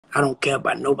I don't care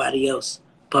about nobody else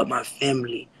but my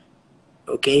family.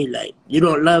 Okay, like you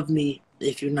don't love me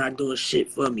if you're not doing shit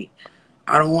for me.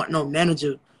 I don't want no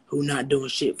manager who not doing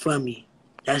shit for me.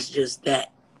 That's just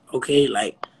that. Okay,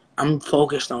 like I'm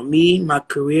focused on me, my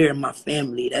career, and my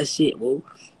family. That's it, bro.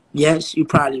 Yes, you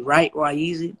probably right, why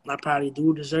easy. I probably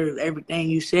do deserve everything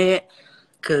you said,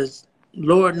 cause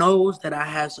Lord knows that I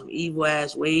have some evil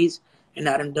ass ways and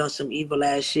I done some evil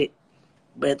ass shit.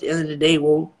 But at the end of the day,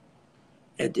 whoa,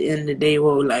 at the end of the day,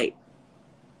 whoa, like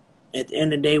at the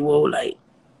end of the day, whoa, like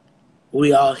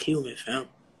we all human, fam.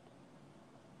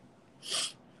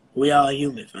 We all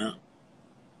human, fam.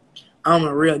 I'm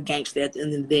a real gangster at the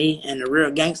end of the day, and the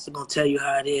real gangster gonna tell you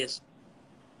how it is.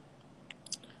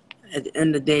 At the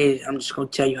end of the day, I'm just gonna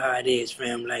tell you how it is,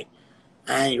 fam. Like,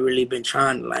 I ain't really been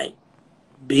trying to like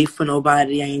beef for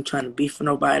nobody. I ain't trying to beef for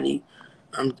nobody.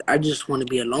 I just want to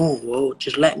be alone, whoa.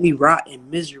 Just let me rot in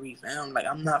misery, fam. Like,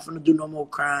 I'm not finna do no more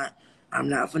crying. I'm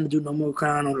not finna do no more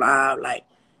crying on live. Like,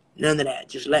 none of that.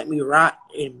 Just let me rot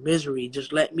in misery.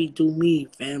 Just let me do me,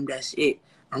 fam. That's it.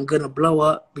 I'm gonna blow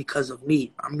up because of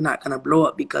me. I'm not gonna blow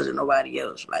up because of nobody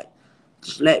else. Like,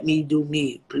 just let me do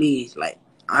me, please. Like,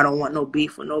 I don't want no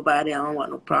beef with nobody. I don't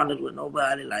want no problems with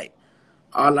nobody. Like,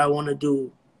 all I want to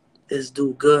do is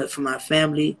do good for my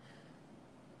family,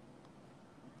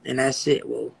 and that's it.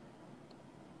 Well,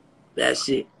 that's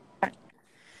it.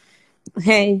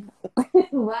 Hey,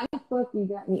 why the fuck you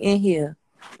got me in here?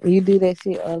 You do that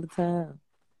shit all the time.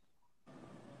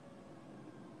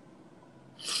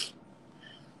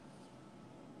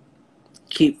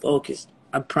 Keep focused.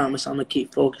 I promise I'm gonna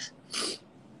keep focused.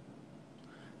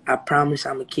 I promise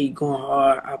I'm gonna keep going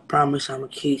hard. I promise I'm gonna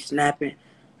keep snapping.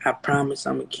 I promise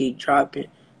I'm gonna keep dropping.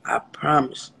 I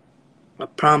promise. I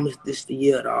promise this the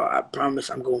year, dog. I promise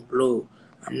I'm gonna blow.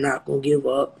 I'm not gonna give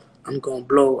up. I'm gonna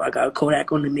blow. I got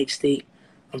Kodak on the mixtape.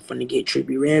 I'm finna get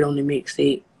Trippy Red on the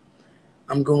mixtape.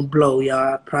 I'm gonna blow,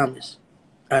 y'all. I promise.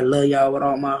 I love y'all with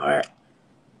all my heart.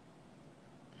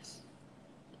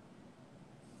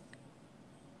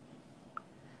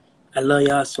 I love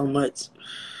y'all so much.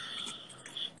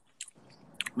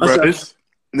 What's Bro, up?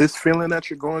 this feeling that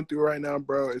you're going through right now,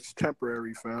 bro, it's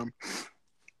temporary, fam.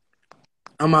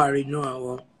 I'm already knowing,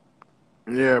 well.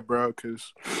 Yeah, bro,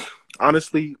 because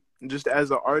honestly, just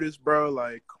as an artist, bro,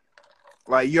 like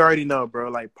you already know, bro,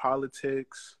 like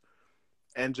politics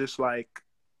and just like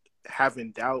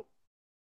having doubt